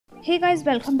Hey guys,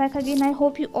 welcome back again. I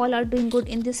hope you all are doing good.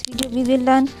 In this video we will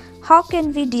learn how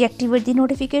can we deactivate the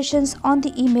notifications on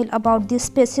the email about the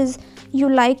spaces you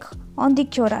like on the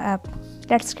Quora app.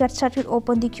 Let's get started.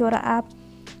 Open the Quora app,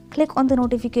 click on the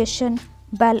notification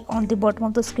bell on the bottom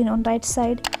of the screen on right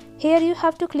side. Here you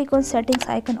have to click on settings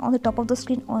icon on the top of the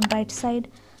screen on right side.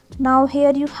 Now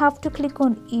here you have to click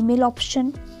on email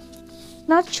option.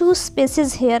 Now choose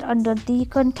spaces here under the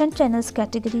content channels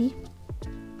category.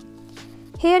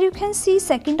 Here you can see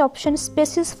second option,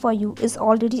 spaces for you, is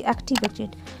already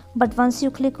activated, but once you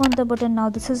click on the button,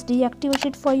 now this is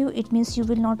deactivated for you. It means you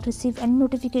will not receive any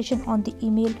notification on the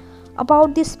email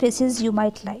about the spaces you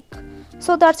might like.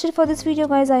 So that's it for this video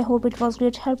guys. I hope it was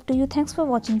great help to you. Thanks for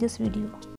watching this video.